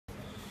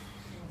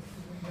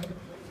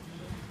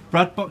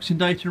Brad, Boxing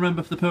Day to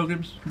remember for the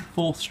Pilgrims,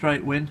 4th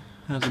straight win.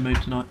 How's the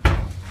mood tonight?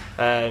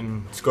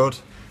 It's good.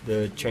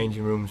 The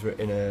changing rooms are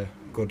in a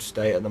good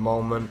state at the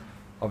moment.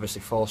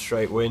 Obviously 4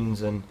 straight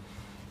wins, and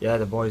yeah,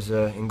 the boys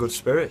are in good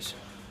spirits.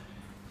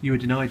 You were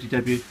denied your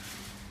debut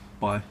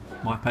by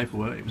my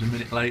paperwork. It was a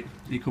minute late.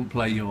 You couldn't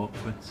play York,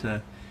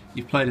 but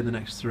you've played in the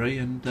next 3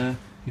 and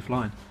you're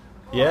flying.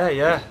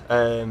 Yeah.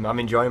 I'm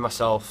enjoying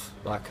myself.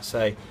 Like I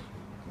say,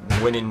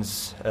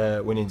 winning's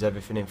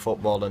everything in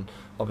football, and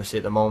obviously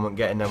at the moment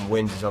getting them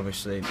wins is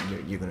obviously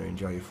you're going to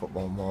enjoy your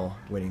football more,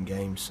 winning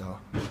games. So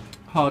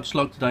hard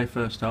slog today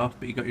first half,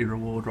 but you got your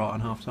reward right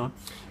on half time.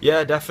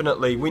 Yeah,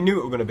 definitely. We knew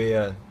it was going to be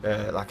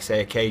like I say,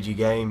 a cagey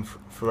game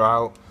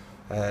throughout.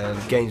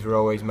 Gainsborough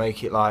always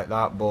make it like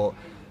that, but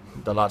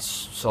the lads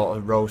sort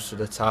of rose to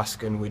the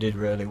task, and we did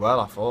really well,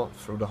 I thought,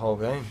 through the whole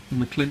game.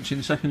 And the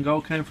clinching second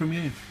goal came from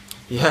you.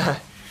 Yeah,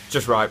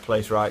 just right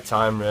place, right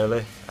time,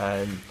 really.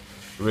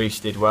 Reece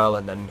did well,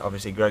 and then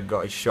obviously Greg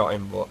got his shot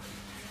in, but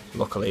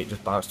luckily it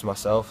just bounced to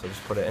myself. I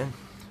just put it in.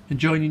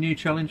 Enjoying your new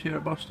challenge here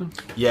at Boston?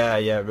 Yeah,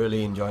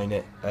 really enjoying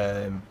it.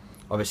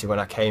 Obviously when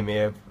I came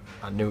here,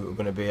 I knew it was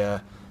going to be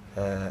a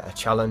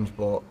challenge,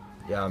 but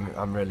yeah,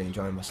 I'm really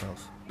enjoying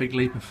myself. Big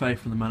leap of faith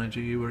from the manager.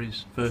 You were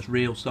his first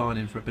real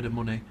signing for a bit of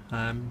money.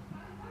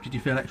 Did you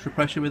feel extra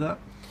pressure with that?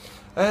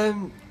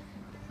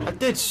 I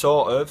did,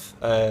 sort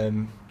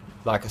of.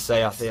 Like I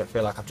say, I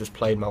feel like I've just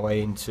played my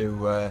way into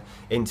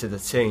the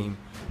team,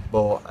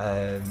 but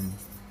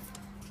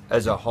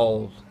as a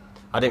whole,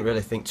 I didn't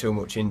really think too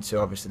much into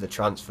obviously the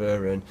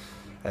transfer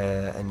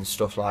and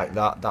stuff like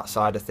that. That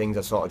side of things,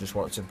 I sort of just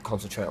wanted to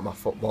concentrate on my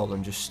football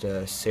and just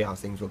see how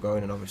things were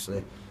going, and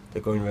obviously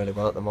they're going really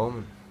well at the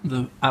moment.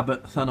 The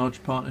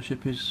Abbott-Thanodge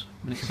partnership is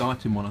an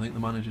exciting one. I think the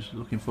manager's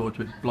looking forward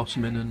to it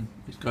blossoming, and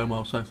it's going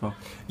well so far.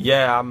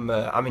 Yeah,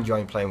 I'm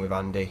enjoying playing with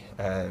Andy.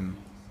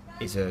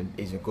 He's a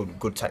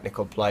good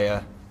technical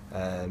player.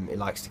 He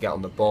likes to get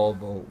on the ball,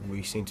 but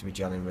we seem to be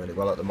gelling really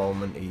well at the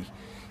moment.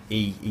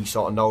 He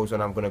sort of knows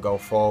when I'm going to go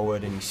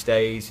forward, and he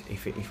stays.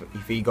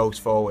 If he goes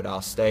forward,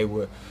 I'll stay.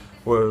 We're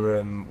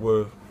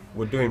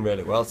doing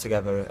really well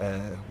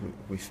together.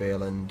 We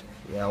feel, and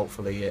yeah,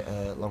 hopefully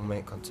long may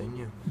it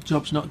continue. The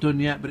job's not done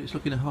yet, but it's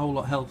looking a whole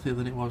lot healthier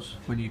than it was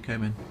when you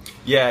came in.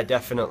 Yeah,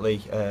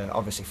 definitely.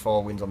 Obviously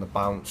 4 wins on the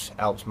bounce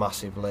helps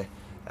massively.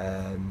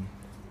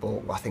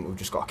 But I think we've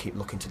just got to keep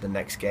looking to the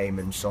next game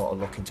and sort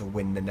of looking to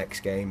win the next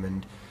game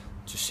and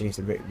just see if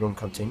the run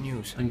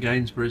continues. And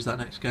Gainsborough is that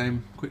next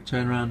game. Quick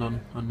turnaround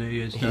on New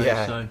Year's Day.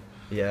 Yeah, so.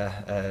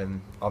 Yeah.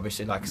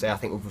 Obviously, like I say, I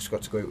think we've just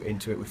got to go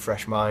into it with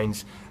fresh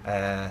minds,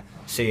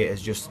 see it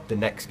as just the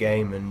next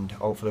game, and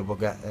hopefully we'll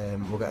get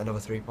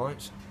another 3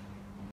 points.